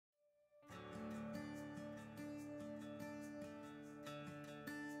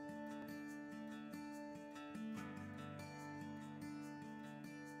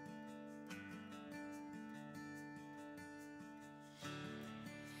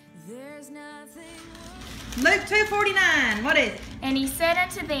Luke 2:49. What is it? And he said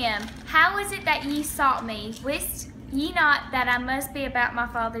unto them, How is it that ye sought me? Wist ye not that I must be about my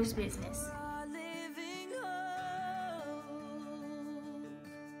Father's business?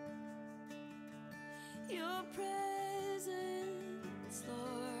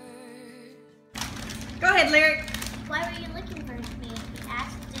 Go ahead, Lyric. Why were you looking for me? He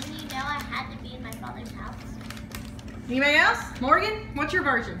asked. Didn't you know I had to be in my Father's house? Anybody else? Morgan, what's your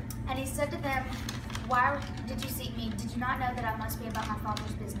version? And he said to them, Why did you seek me? Did you not know that I must be about my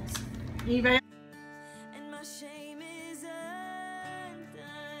Father's business? Anybody else? And my shame is undone.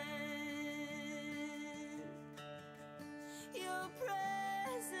 Your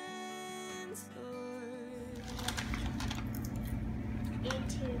presence, Lord.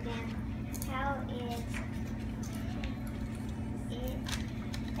 Into them, how is it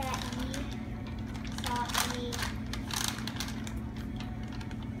that ye sought me?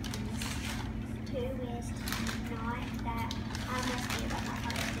 To wist not that I must be about my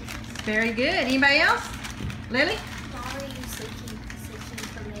Father's business. Very good. Anybody else? Lily? Why are you seeking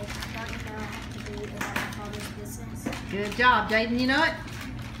for me? Don't you know I have to be about my Father's business? Good job. Jaden, you know it?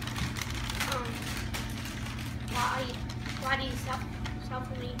 Why do you sought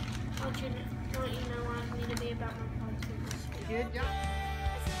for me? Don't you know I need to be about my Father's business? Good job.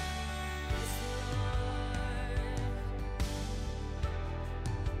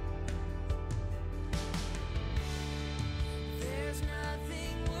 There's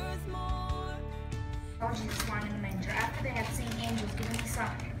nothing worth more. Saw Jesus lying in the manger after they had seen angels giving the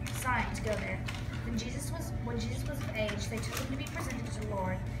sign to go there. When Jesus was of age, they took him to be presented to the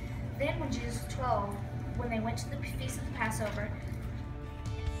Lord. Then when Jesus was 12, when they went to the feast of the Passover,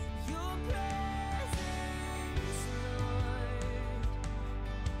 Your presence, Lord.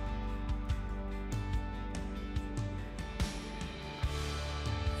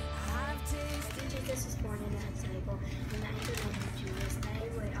 I've tasted. Jesus was born in a stable, and the angel named him Jesus. They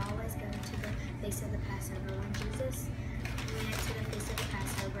would always go to the feast of the Passover. When Jesus went to the feast of the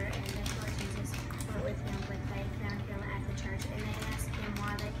Passover, and they thought Jesus went with him, but they found him at the church, and they asked him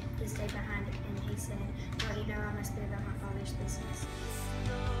why he stayed behind, and he said, Don't you know I must be about my Father's business?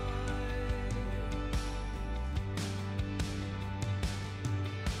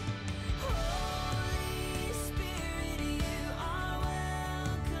 Holy Spirit, you are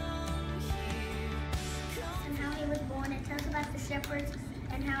welcome here. And how he was born. It tells about the shepherds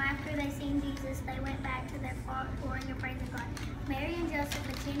and how after they seen Jesus, they went back to their flock pouring and praising God. Mary and Joseph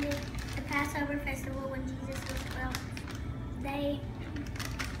attended the Passover festival when Jesus was 12. They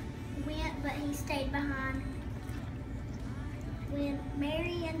went, but he stayed behind. When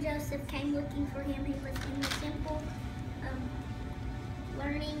Mary and Joseph came looking for him, he was in the temple,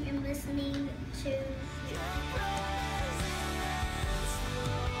 learning and listening to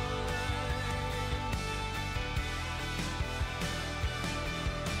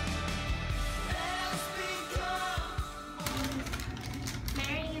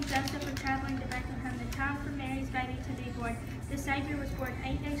Mary and Joseph were traveling to Bethlehem. The time for Mary's baby to be born. The Savior was born.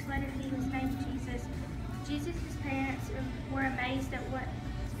 8 days later, he was named Jesus. Jesus' parents were amazed at what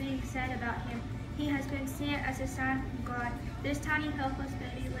was being said about him. He has been sent as a sign from God. This tiny helpless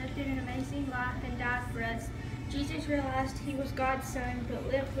baby lived an amazing life and died for us. Jesus realized he was God's son, but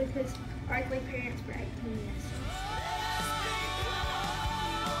lived with his earthly parents for 18 years.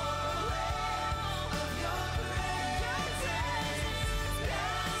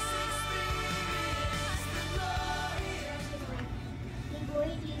 the boy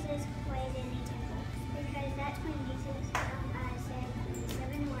Jesus played in a temple, because that's when Jesus said the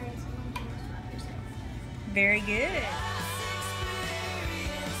 7 words when he was 12 years old. Very good.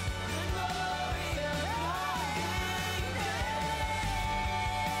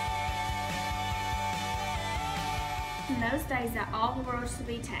 In those days that all the world was to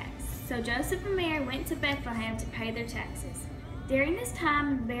be taxed. So Joseph and Mary went to Bethlehem to pay their taxes. During this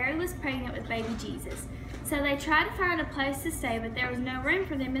time, Mary was pregnant with baby Jesus. So they tried to find a place to stay, but there was no room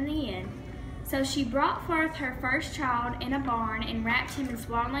for them in the inn. So she brought forth her first child in a barn and wrapped him in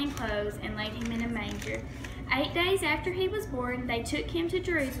swaddling clothes and laid him in a manger. 8 days after he was born, they took him to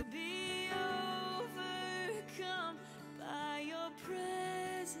Jerusalem. Be overcome by your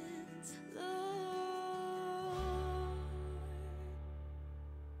presence, Lord.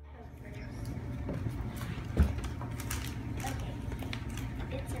 Okay.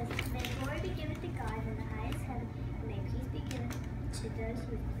 It says, May glory be given to God in the highest heaven, and may peace be given to those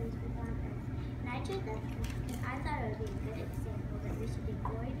who are pleased with on earth. And I chose that because I thought it would be a good example that we should be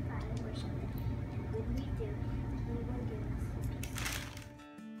glory to God and worship Him. And when we do, He will give us peace.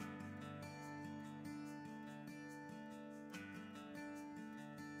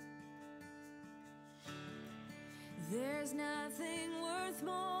 There's nothing worth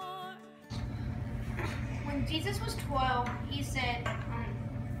more. When Jesus was 12, he said,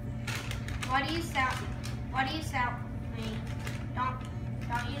 Why do you shout me? Don't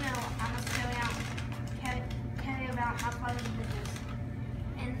you know I must carry about my Father's business?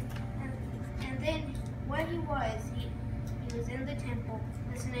 And then where he was in the temple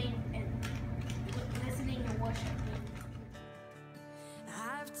listening and worshiping.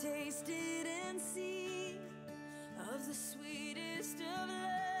 I've tasted and seen of the sweetest of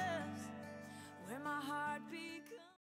loves, where my heart beats.